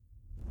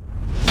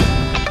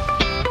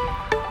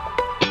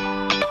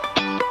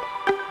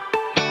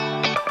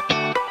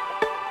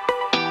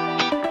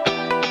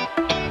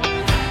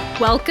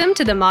Welcome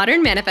to the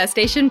Modern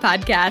Manifestation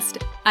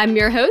Podcast. I'm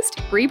your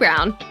host, Bree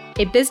Brown,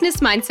 a business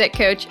mindset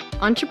coach,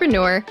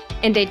 entrepreneur,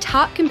 and a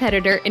top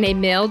competitor in a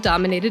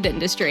male-dominated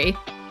industry.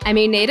 I'm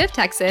a native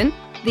Texan,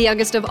 the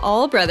youngest of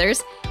all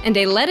brothers, and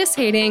a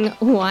lettuce-hating,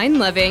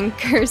 wine-loving,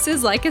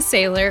 curses like a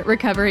sailor,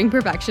 recovering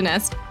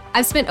perfectionist.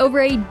 I've spent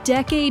over a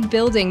decade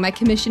building my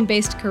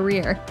commission-based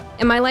career,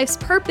 and my life's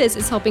purpose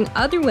is helping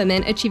other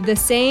women achieve the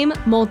same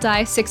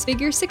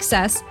multi-six-figure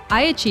success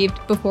I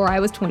achieved before I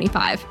was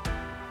 25.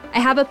 I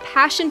have a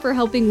passion for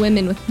helping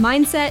women with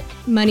mindset,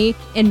 money,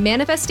 and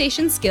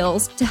manifestation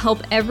skills to help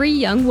every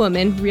young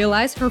woman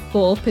realize her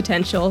full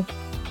potential.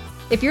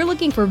 If you're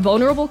looking for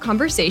vulnerable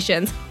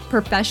conversations,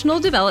 professional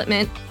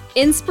development,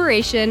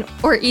 inspiration,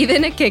 or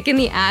even a kick in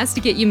the ass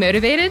to get you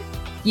motivated,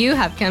 you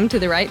have come to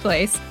the right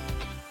place.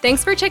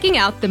 Thanks for checking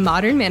out the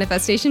Modern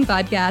Manifestation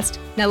Podcast.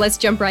 Now let's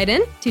jump right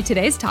in to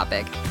today's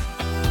topic.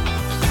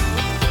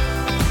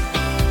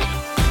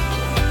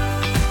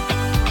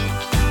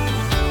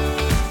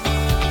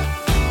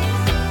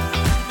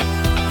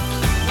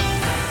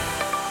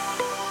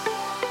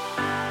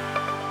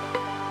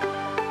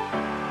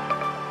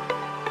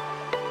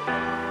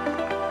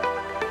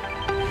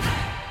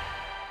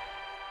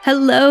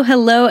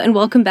 Hello, and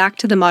welcome back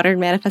to the Modern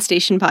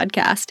Manifestation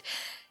Podcast.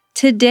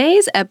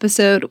 Today's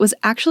episode was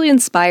actually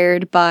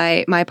inspired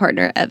by my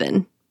partner,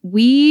 Evan.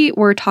 We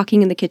were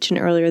talking in the kitchen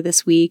earlier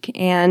this week,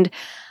 and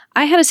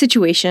I had a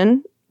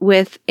situation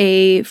with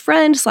a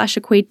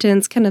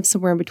friend/acquaintance, kind of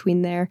somewhere in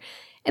between there,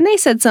 and they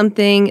said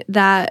something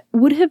that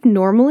would have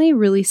normally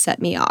really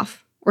set me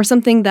off, or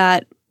something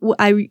that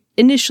I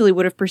initially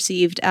would have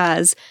perceived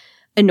as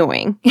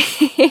annoying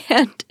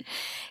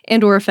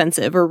and or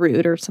offensive or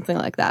rude or something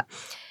like that.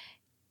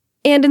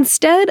 And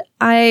instead,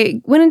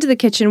 I went into the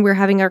kitchen, we were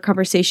having our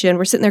conversation,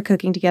 we're sitting there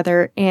cooking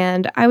together,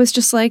 and I was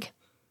just like,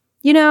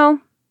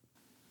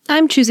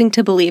 I'm choosing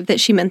to believe that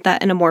she meant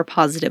that in a more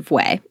positive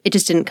way. It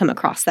just didn't come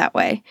across that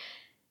way.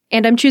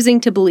 And I'm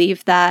choosing to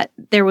believe that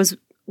there was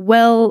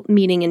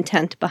well-meaning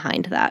intent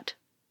behind that.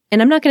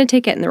 And I'm not going to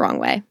take it in the wrong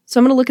way.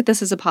 So I'm going to look at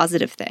this as a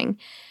positive thing.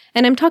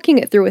 And I'm talking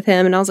it through with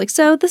him, and I was like,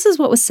 so this is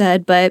what was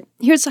said, but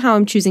here's how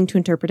I'm choosing to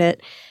interpret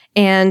it.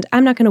 And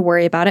I'm not going to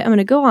worry about it. I'm going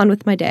to go on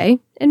with my day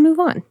and move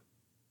on.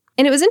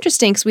 And it was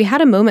interesting because we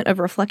had a moment of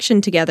reflection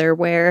together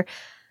where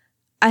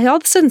I all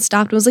of a sudden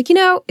stopped and was like,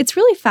 it's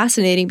really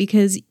fascinating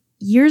because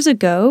years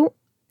ago,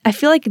 I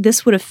feel like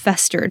this would have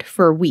festered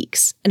for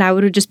weeks and I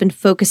would have just been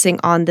focusing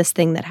on this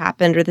thing that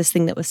happened or this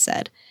thing that was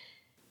said.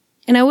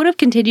 And I would have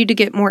continued to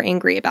get more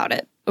angry about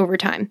it over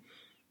time.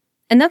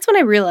 And that's when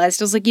I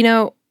realized, I was like,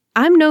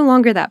 I'm no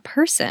longer that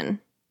person.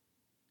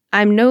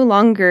 I'm no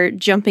longer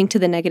jumping to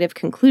the negative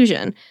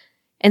conclusion.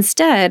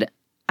 Instead,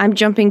 I'm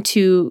jumping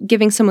to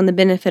giving someone the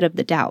benefit of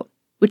the doubt,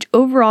 which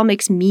overall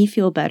makes me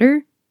feel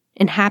better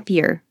and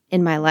happier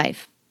in my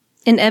life.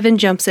 And Evan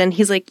jumps in.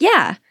 He's like,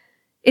 yeah,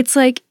 it's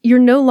like you're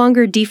no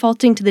longer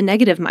defaulting to the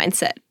negative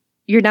mindset.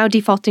 You're now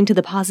defaulting to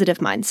the positive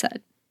mindset.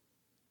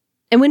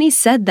 And when he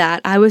said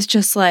that, I was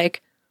just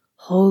like,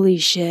 holy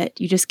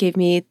shit, you just gave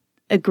me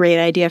a great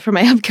idea for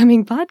my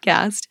upcoming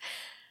podcast.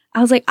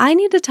 I was like, I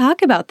need to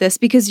talk about this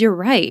because you're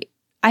right.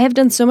 I have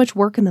done so much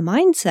work in the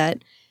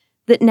mindset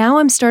that now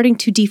I'm starting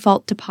to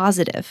default to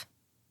positive,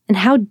 and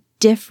how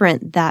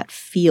different that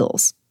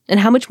feels and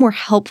how much more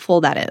helpful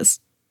that is,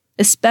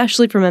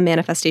 especially from a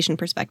manifestation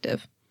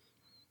perspective.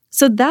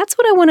 So that's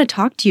what I want to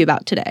talk to you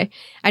about today.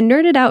 I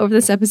nerded out over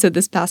this episode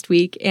this past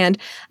week, and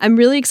I'm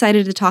really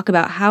excited to talk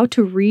about how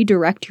to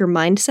redirect your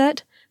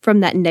mindset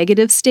from that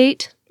negative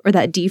state or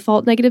that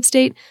default negative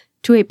state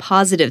to a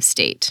positive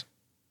state.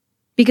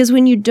 Because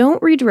when you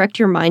don't redirect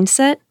your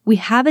mindset, we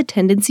have a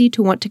tendency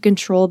to want to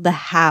control the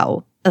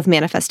how of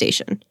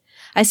manifestation.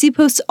 I see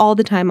posts all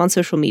the time on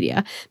social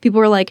media. People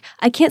are like,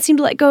 I can't seem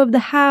to let go of the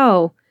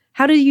how.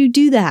 How do you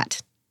do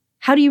that?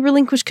 How do you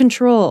relinquish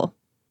control?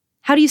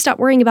 How do you stop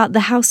worrying about the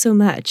how so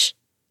much?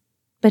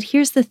 But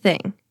here's the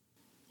thing.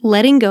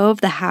 Letting go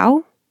of the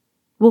how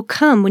will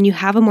come when you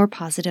have a more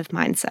positive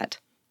mindset.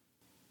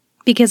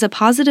 Because a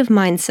positive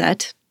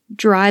mindset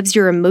drives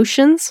your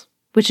emotions,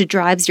 which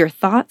drives your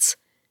thoughts,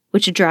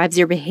 which drives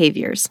your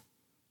behaviors.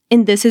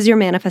 And this is your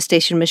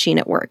manifestation machine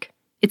at work.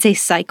 It's a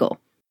cycle.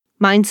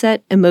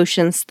 Mindset,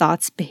 emotions,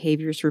 thoughts,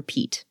 behaviors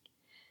repeat.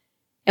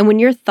 And when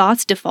your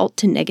thoughts default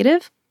to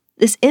negative,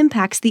 this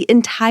impacts the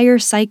entire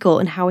cycle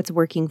and how it's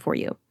working for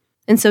you.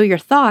 And so your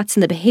thoughts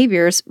and the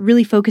behaviors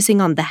really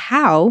focusing on the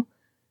how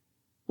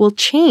will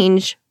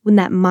change when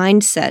that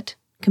mindset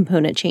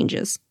component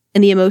changes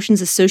and the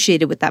emotions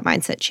associated with that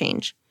mindset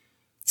change.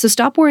 So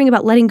stop worrying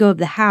about letting go of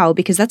the how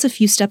because that's a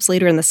few steps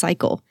later in the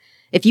cycle.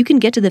 If you can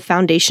get to the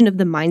foundation of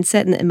the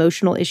mindset and the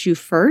emotional issue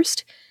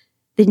first,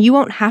 then you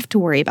won't have to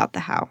worry about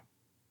the how.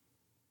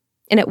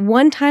 And at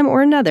one time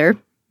or another,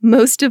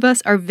 most of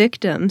us are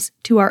victims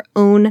to our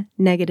own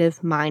negative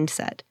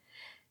mindset.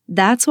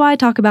 That's why I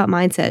talk about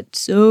mindset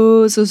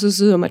so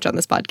much on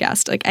this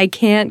podcast. Like, I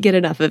can't get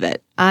enough of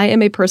it. I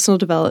am a personal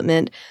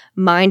development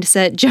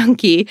mindset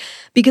junkie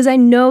because I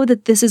know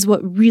that this is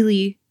what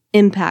really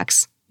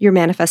impacts your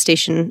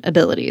manifestation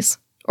abilities.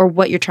 or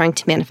what you're trying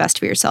to manifest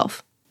for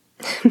yourself.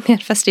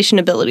 Manifestation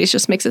abilities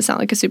just makes it sound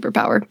like a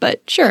superpower,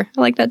 but sure,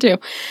 I like that too.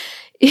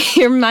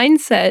 Your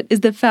mindset is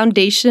the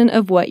foundation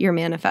of what you're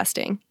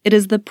manifesting. It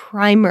is the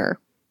primer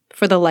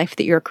for the life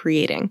that you're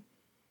creating.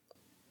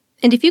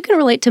 And if you can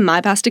relate to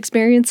my past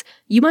experience,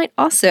 you might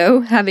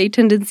also have a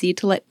tendency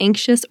to let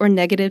anxious or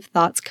negative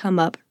thoughts come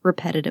up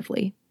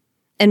repetitively.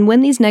 And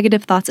when these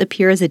negative thoughts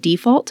appear as a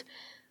default,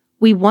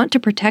 we want to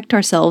protect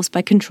ourselves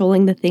by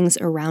controlling the things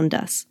around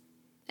us.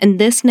 And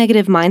this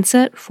negative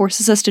mindset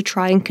forces us to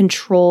try and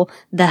control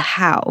the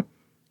how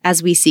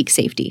as we seek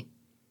safety.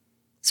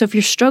 So if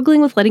you're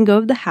struggling with letting go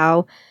of the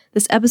how,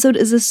 this episode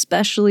is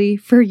especially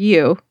for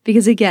you.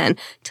 Because again,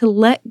 to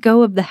let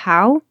go of the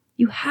how,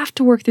 you have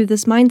to work through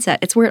this mindset.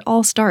 It's where it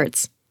all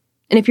starts.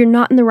 And if you're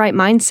not in the right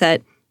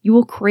mindset, you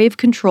will crave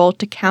control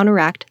to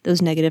counteract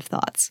those negative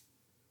thoughts.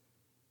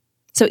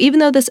 So even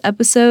though this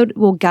episode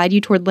will guide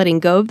you toward letting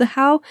go of the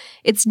how,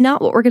 it's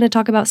not what we're going to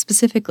talk about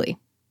specifically,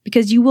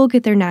 because you will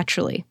get there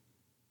naturally.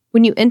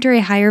 When you enter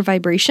a higher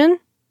vibration,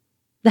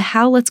 the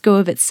how lets go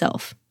of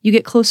itself. You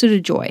get closer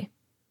to joy.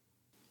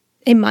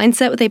 A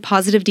mindset with a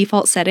positive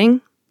default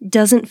setting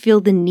doesn't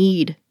feel the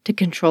need to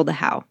control the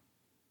how.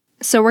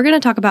 So we're going to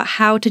talk about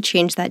how to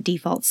change that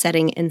default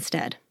setting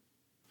instead.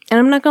 And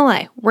I'm not going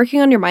to lie, working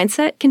on your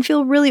mindset can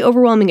feel really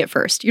overwhelming at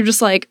first. You're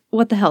just like,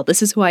 what the hell?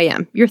 This is who I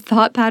am. Your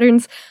thought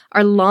patterns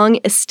are long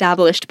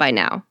established by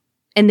now,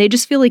 and they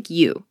just feel like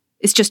you.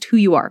 It's just who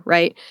you are,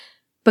 right?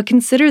 But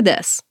consider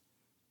this.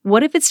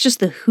 What if it's just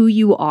the who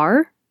you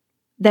are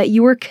that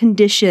you were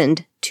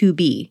conditioned to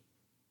be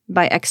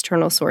by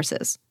external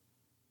sources?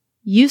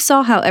 You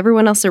saw how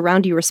everyone else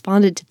around you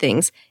responded to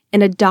things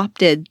and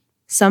adopted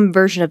some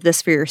version of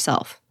this for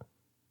yourself.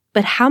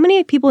 But how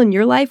many people in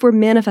your life were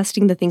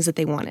manifesting the things that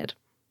they wanted?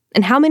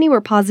 And how many were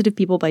positive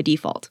people by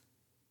default?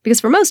 Because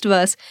for most of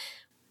us,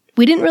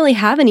 we didn't really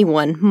have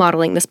anyone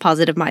modeling this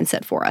positive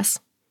mindset for us.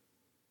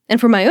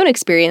 And from my own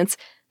experience,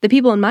 the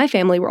people in my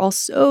family were all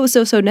so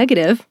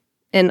negative,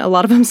 and a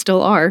lot of them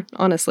still are,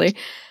 honestly,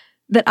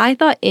 that I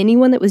thought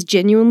anyone that was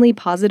genuinely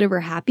positive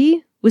or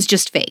happy was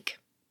just fake.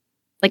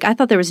 Like, I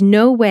thought there was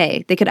no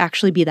way they could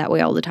actually be that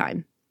way all the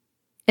time.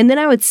 And then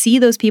I would see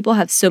those people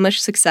have so much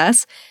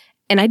success,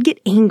 and I'd get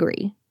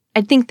angry.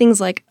 I'd think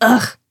things like,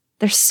 ugh,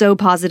 they're so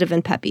positive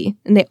and peppy,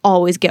 and they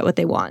always get what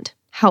they want.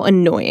 How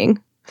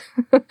annoying.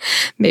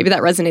 Maybe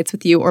that resonates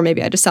with you, or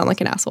maybe I just sound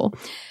like an asshole.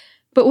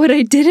 But what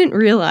I didn't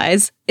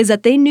realize is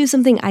that they knew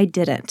something I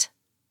didn't.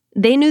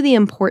 They knew the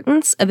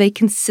importance of a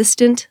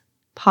consistent,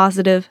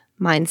 positive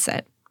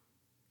mindset,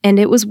 and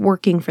it was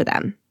working for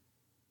them.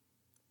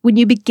 When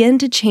you begin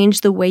to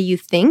change the way you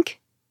think,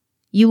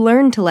 you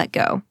learn to let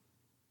go.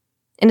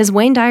 And as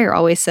Wayne Dyer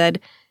always said,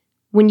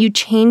 when you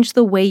change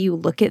the way you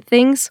look at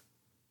things,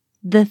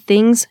 the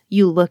things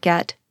you look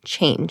at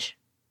change.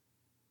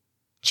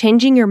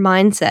 Changing your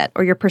mindset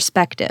or your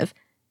perspective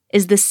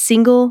is the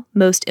single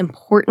most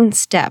important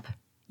step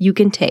you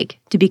can take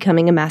to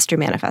becoming a master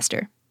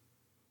manifester.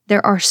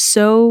 There are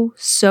so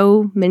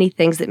many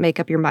things that make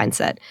up your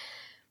mindset.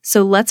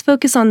 So let's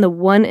focus on the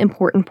one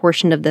important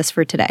portion of this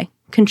for today,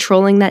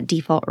 controlling that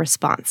default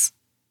response.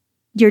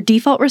 Your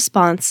default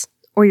response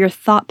or your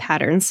thought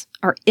patterns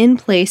are in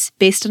place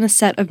based on a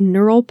set of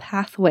neural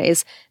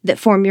pathways that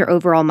form your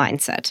overall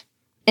mindset.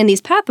 And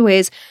these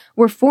pathways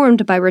were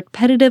formed by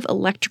repetitive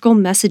electrical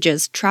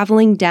messages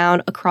traveling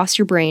down across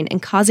your brain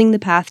and causing the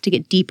path to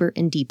get deeper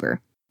and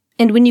deeper.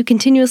 And when you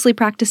continuously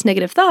practice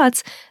negative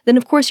thoughts, then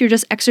of course you're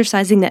just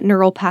exercising that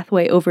neural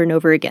pathway over and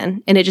over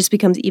again, and it just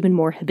becomes even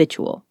more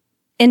habitual.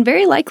 And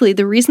very likely,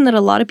 the reason that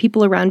a lot of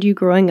people around you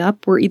growing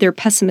up were either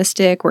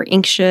pessimistic or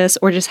anxious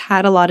or just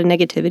had a lot of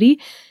negativity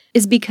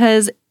is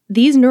because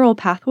these neural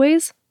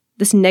pathways,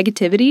 this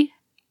negativity,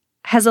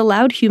 has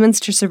allowed humans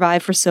to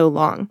survive for so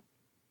long.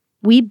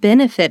 We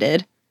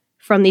benefited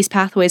from these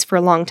pathways for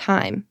a long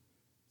time,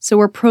 so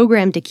we're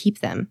programmed to keep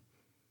them.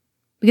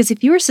 Because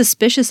if you were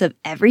suspicious of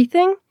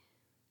everything,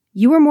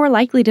 you were more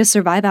likely to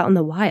survive out in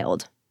the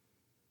wild.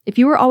 If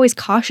you were always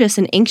cautious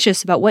and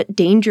anxious about what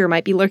danger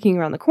might be lurking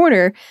around the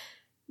corner,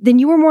 then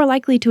you were more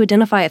likely to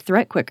identify a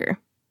threat quicker.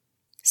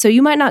 So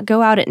you might not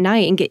go out at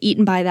night and get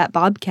eaten by that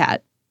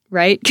bobcat,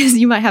 right? Because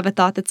you might have a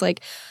thought that's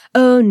like,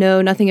 oh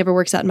no, nothing ever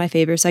works out in my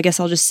favor, so I guess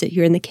I'll just sit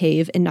here in the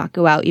cave and not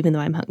go out even though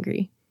I'm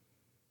hungry.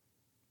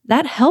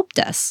 That helped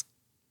us.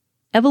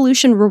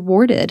 Evolution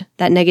rewarded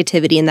that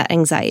negativity and that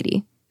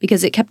anxiety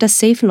because it kept us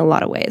safe in a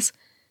lot of ways.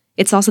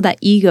 It's also that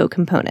ego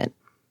component.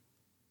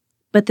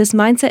 But this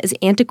mindset is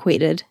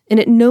antiquated, and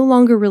it no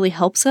longer really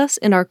helps us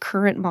in our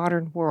current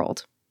modern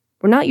world.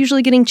 We're not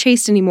usually getting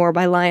chased anymore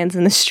by lions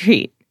in the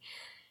street.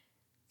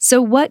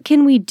 So what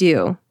can we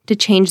do to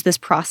change this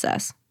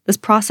process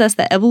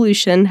that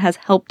evolution has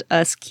helped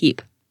us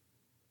keep?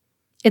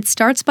 It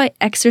starts by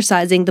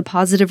exercising the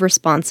positive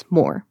response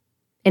more.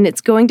 And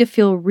it's going to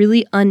feel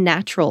really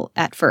unnatural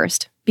at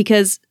first,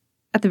 because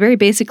at the very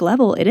basic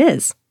level, it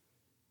is.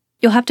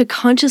 You'll have to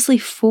consciously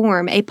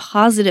form a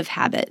positive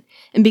habit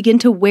and begin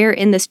to wear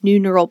in this new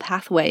neural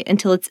pathway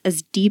until it's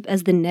as deep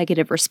as the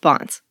negative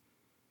response.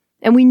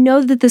 And we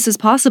know that this is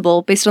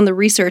possible based on the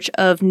research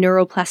of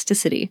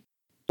neuroplasticity.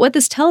 What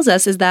this tells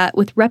us is that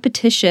with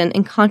repetition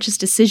and conscious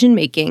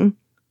decision-making,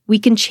 we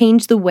can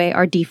change the way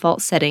our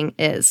default setting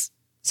is.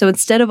 So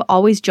instead of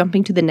always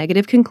jumping to the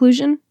negative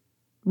conclusion,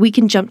 we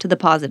can jump to the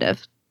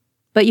positive.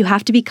 But you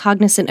have to be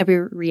cognizant of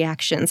your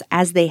reactions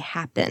as they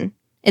happen,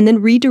 and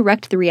then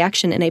redirect the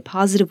reaction in a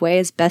positive way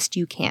as best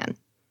you can.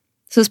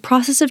 So this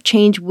process of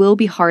change will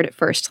be hard at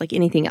first, like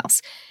anything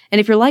else. And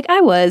if you're like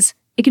I was,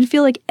 it can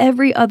feel like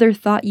every other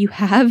thought you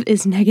have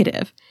is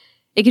negative.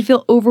 It can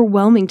feel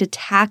overwhelming to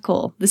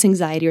tackle this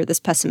anxiety or this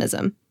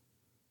pessimism.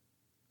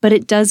 But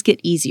it does get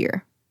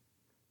easier.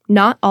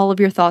 Not all of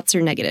your thoughts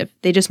are negative.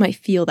 They just might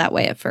feel that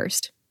way at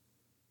first.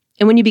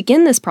 And when you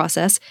begin this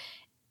process,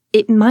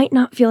 it might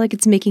not feel like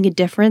it's making a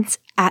difference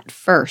at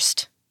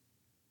first.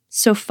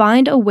 So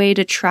find a way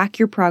to track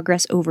your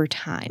progress over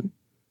time.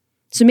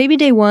 So maybe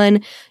day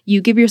one,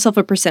 you give yourself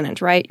a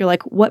percentage, right? You're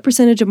like, what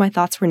percentage of my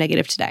thoughts were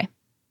negative today?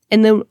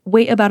 And then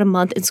wait about a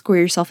month and score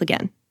yourself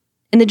again.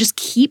 And then just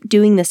keep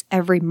doing this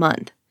every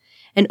month.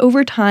 And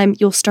over time,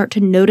 you'll start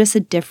to notice a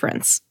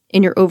difference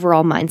in your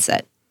overall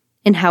mindset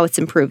and how it's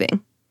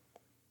improving.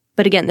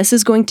 But again, this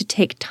is going to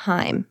take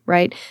time,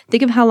 right?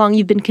 Think of how long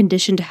you've been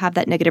conditioned to have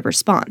that negative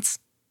response.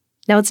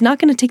 Now, it's not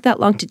going to take that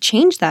long to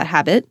change that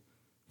habit,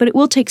 but it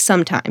will take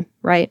some time,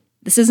 right?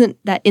 This isn't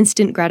that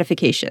instant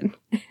gratification.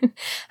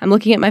 I'm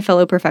looking at my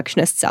fellow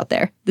perfectionists out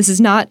there. This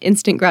is not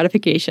instant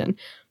gratification.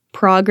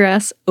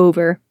 Progress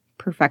over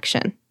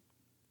perfection.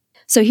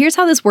 So here's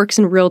how this works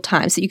in real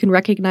time so you can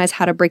recognize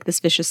how to break this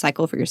vicious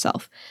cycle for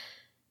yourself.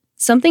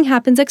 Something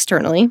happens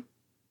externally.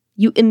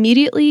 You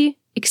immediately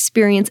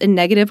experience a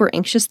negative or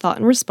anxious thought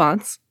and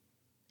response.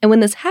 And when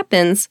this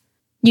happens,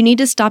 you need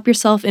to stop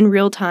yourself in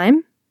real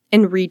time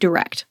and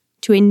redirect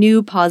to a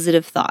new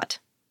positive thought.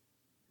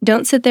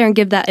 Don't sit there and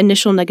give that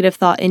initial negative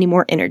thought any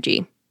more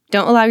energy.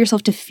 Don't allow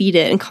yourself to feed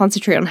it and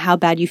concentrate on how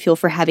bad you feel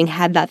for having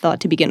had that thought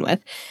to begin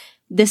with.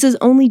 This is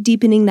only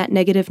deepening that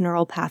negative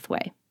neural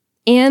pathway.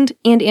 And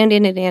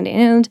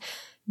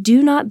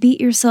do not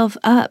beat yourself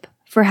up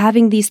for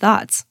having these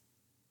thoughts.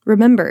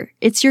 Remember,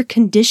 it's your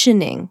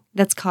conditioning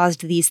that's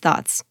caused these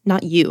thoughts,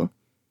 not you.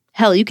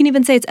 Hell, you can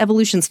even say it's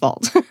evolution's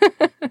fault.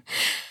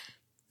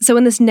 So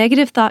when this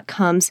negative thought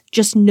comes,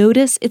 just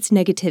notice its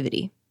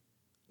negativity.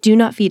 Do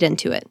not feed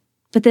into it,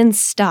 but then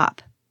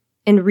stop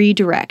and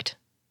redirect.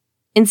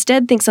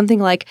 Instead, think something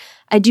like,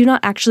 I do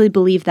not actually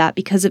believe that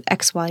because of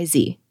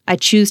XYZ. I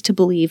choose to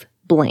believe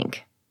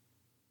blank.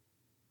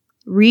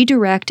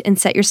 Redirect and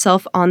set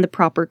yourself on the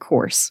proper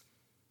course.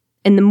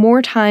 And the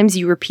more times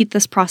you repeat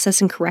this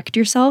process and correct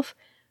yourself,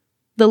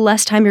 the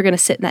less time you're going to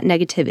sit in that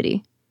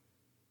negativity.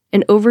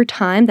 And over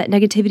time, that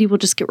negativity will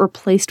just get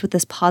replaced with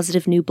this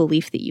positive new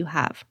belief that you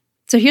have.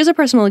 So here's a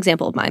personal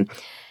example of mine.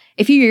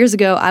 A few years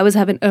ago, I was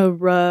having a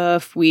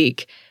rough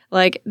week.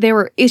 Like, there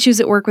were issues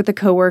at work with a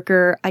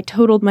coworker. I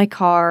totaled my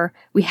car.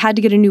 We had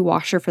to get a new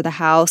washer for the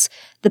house.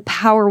 The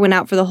power went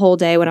out for the whole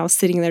day when I was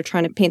sitting there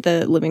trying to paint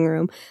the living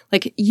room.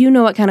 Like, you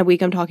know what kind of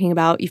week I'm talking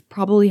about. You've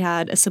probably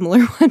had a similar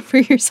one for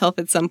yourself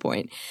at some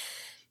point.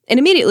 And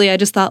immediately I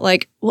just thought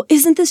like, well,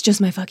 isn't this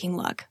just my fucking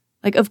luck?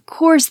 Like, of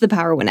course the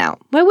power went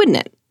out. Why wouldn't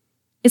it?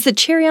 It's the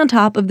cherry on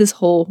top of this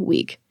whole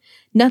week.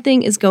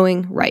 Nothing is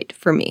going right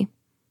for me.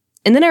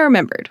 And then I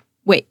remembered,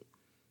 wait,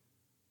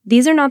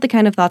 these are not the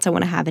kind of thoughts I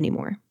want to have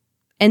anymore.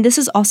 And this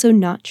is also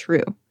not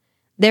true.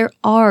 There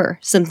are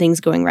some things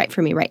going right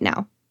for me right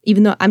now,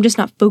 even though I'm just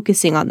not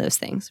focusing on those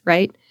things,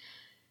 right?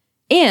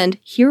 And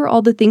here are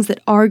all the things that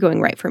are going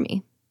right for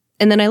me.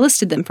 And then I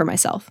listed them for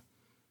myself.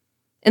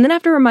 And then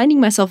after reminding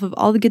myself of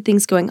all the good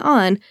things going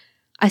on,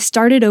 I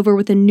started over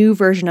with a new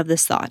version of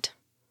this thought.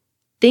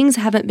 Things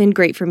haven't been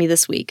great for me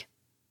this week,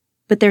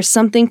 but there's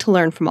something to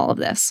learn from all of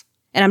this.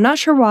 And I'm not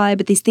sure why,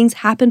 but these things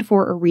happened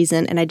for a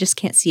reason and I just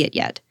can't see it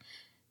yet.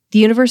 The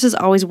universe is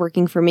always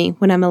working for me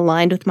when I'm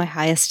aligned with my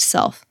highest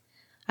self.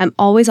 I'm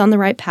always on the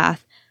right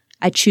path.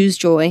 I choose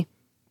joy.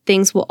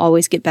 Things will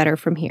always get better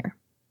from here.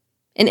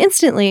 And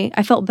instantly,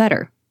 I felt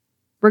better,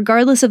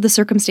 regardless of the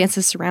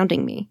circumstances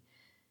surrounding me.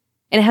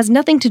 And it has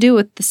nothing to do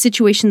with the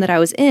situation that I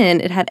was in.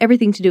 It had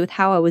everything to do with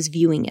how I was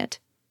viewing it.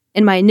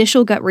 And my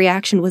initial gut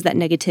reaction was that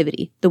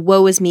negativity. The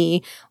woe is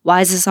me.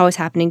 Why is this always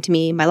happening to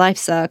me? My life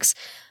sucks.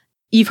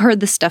 You've heard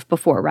this stuff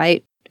before,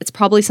 right? It's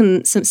probably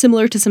some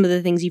similar to some of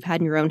the things you've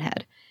had in your own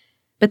head.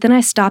 But then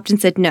I stopped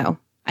and said, no,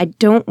 I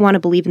don't want to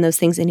believe in those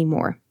things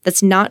anymore.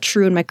 That's not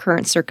true in my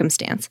current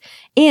circumstance.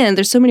 And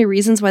there's so many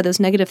reasons why those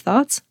negative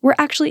thoughts were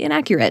actually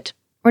inaccurate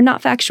or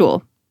not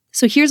factual.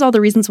 So here's all the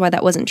reasons why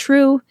that wasn't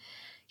true.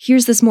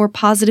 Here's this more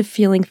positive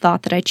feeling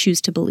thought that I choose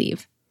to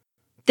believe.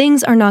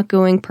 Things are not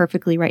going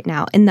perfectly right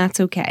now, and that's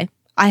okay.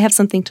 I have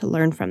something to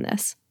learn from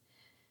this.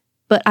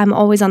 But I'm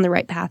always on the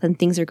right path and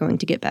things are going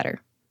to get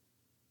better.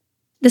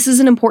 This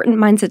is an important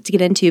mindset to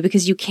get into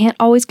because you can't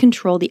always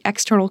control the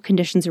external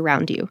conditions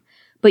around you,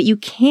 but you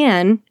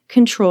can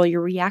control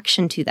your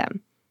reaction to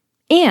them.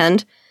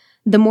 And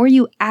the more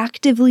you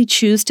actively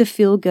choose to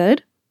feel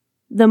good,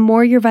 the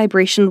more your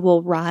vibration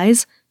will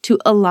rise to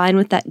align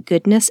with that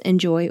goodness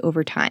and joy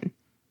over time.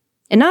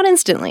 And not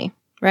instantly,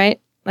 right?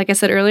 Like I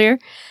said earlier.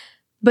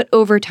 But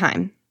over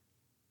time,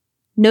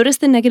 notice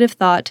the negative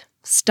thought,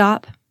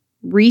 stop,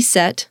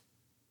 reset,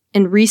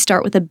 and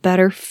restart with a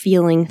better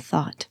feeling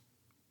thought.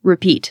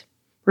 Repeat.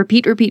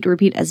 Repeat, repeat,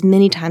 repeat as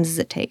many times as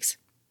it takes.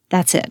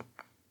 That's it.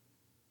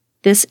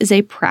 This is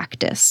a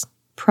practice.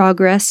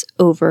 Progress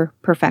over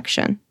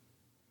perfection.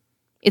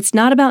 It's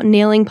not about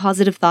nailing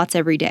positive thoughts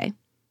every day.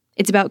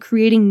 It's about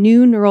creating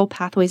new neural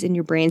pathways in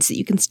your brain so that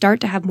you can start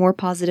to have more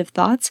positive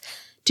thoughts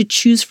to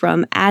choose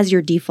from as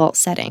your default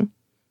setting.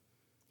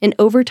 And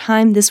over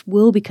time, this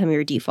will become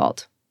your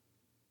default.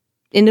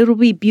 And it'll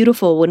be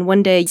beautiful when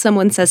one day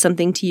someone says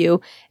something to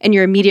you and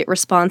your immediate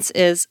response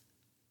is,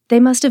 they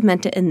must have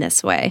meant it in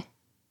this way.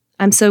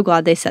 I'm so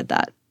glad they said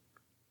that.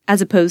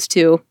 As opposed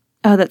to,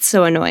 oh, that's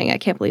so annoying. I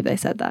can't believe they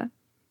said that.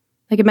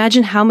 Like,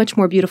 imagine how much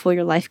more beautiful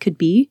your life could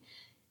be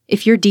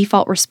if your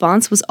default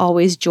response was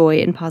always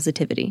joy and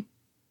positivity.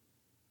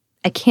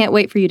 I can't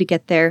wait for you to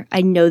get there.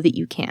 I know that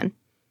you can.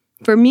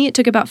 For me, it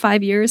took about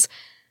 5 years.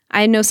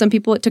 I know some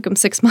people, it took them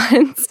 6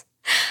 months.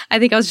 I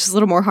think I was just a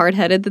little more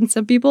hard-headed than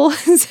some people.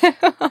 So,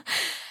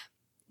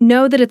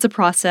 know that it's a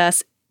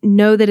process.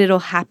 Know that it'll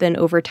happen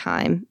over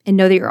time. And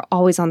know that you're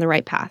always on the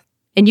right path.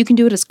 And you can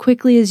do it as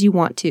quickly as you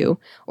want to,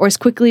 or as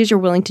quickly as you're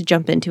willing to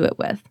jump into it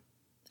with.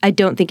 I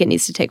don't think it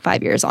needs to take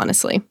 5 years,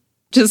 honestly.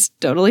 Just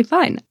totally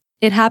fine.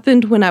 It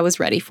happened when I was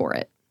ready for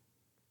it.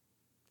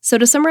 So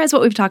to summarize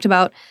what we've talked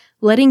about,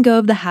 letting go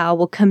of the how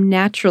will come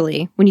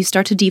naturally when you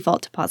start to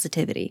default to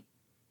positivity.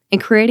 And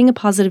creating a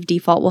positive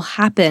default will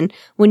happen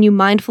when you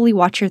mindfully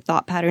watch your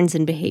thought patterns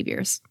and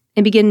behaviors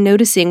and begin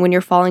noticing when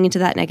you're falling into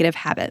that negative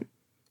habit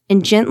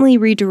and gently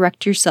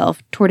redirect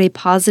yourself toward a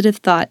positive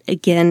thought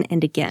again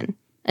and again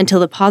until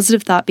the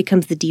positive thought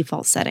becomes the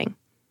default setting,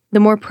 the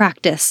more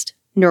practiced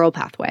neural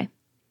pathway.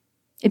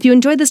 If you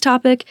enjoyed this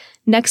topic,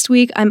 next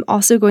week I'm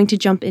also going to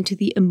jump into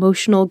the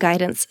emotional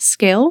guidance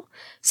scale,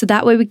 so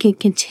that way we can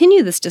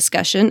continue this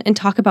discussion and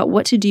talk about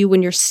what to do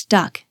when you're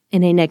stuck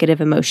in a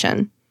negative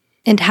emotion,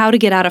 and how to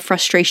get out of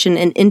frustration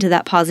and into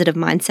that positive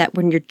mindset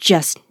when you're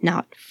just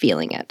not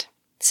feeling it.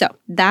 So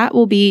that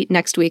will be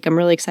next week. I'm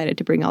really excited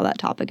to bring all that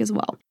topic as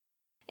well.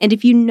 And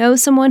if you know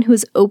someone who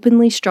is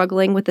openly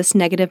struggling with this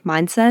negative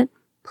mindset,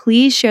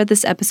 please share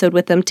this episode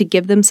with them to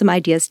give them some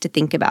ideas to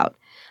think about.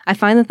 I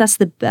find that that's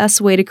the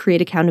best way to create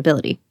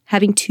accountability,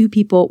 having two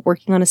people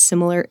working on a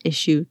similar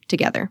issue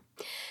together.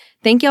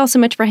 Thank you all so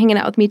much for hanging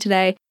out with me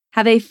today.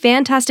 Have a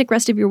fantastic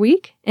rest of your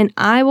week, and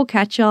I will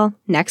catch y'all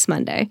next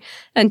Monday.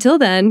 Until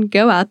then,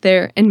 go out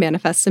there and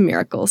manifest some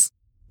miracles.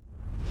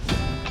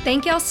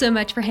 Thank y'all so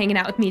much for hanging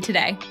out with me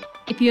today.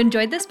 If you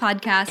enjoyed this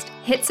podcast,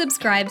 hit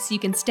subscribe so you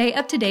can stay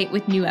up to date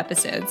with new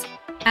episodes.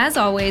 As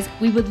always,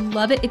 we would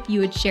love it if you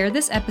would share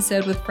this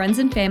episode with friends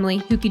and family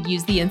who could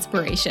use the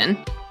inspiration.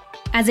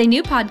 As a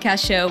new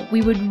podcast show,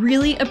 we would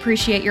really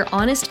appreciate your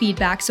honest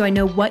feedback so I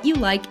know what you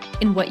like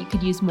and what you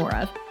could use more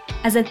of.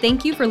 As a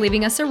thank you for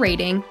leaving us a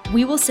rating,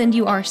 we will send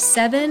you our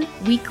 7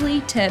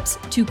 weekly tips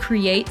to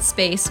create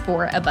space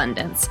for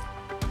abundance.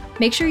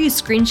 Make sure you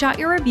screenshot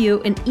your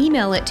review and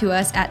email it to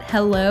us at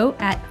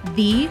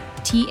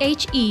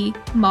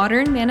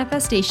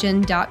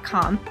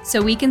hello@themodernmanifestation.com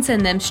so we can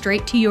send them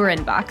straight to your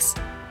inbox.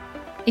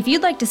 If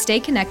you'd like to stay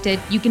connected,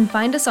 you can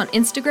find us on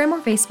Instagram or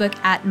Facebook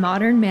at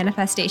Modern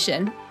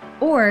Manifestation,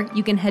 or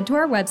you can head to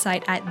our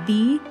website at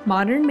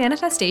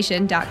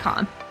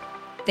themodernmanifestation.com.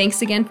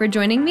 Thanks again for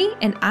joining me,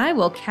 and I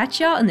will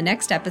catch y'all in the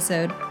next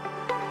episode.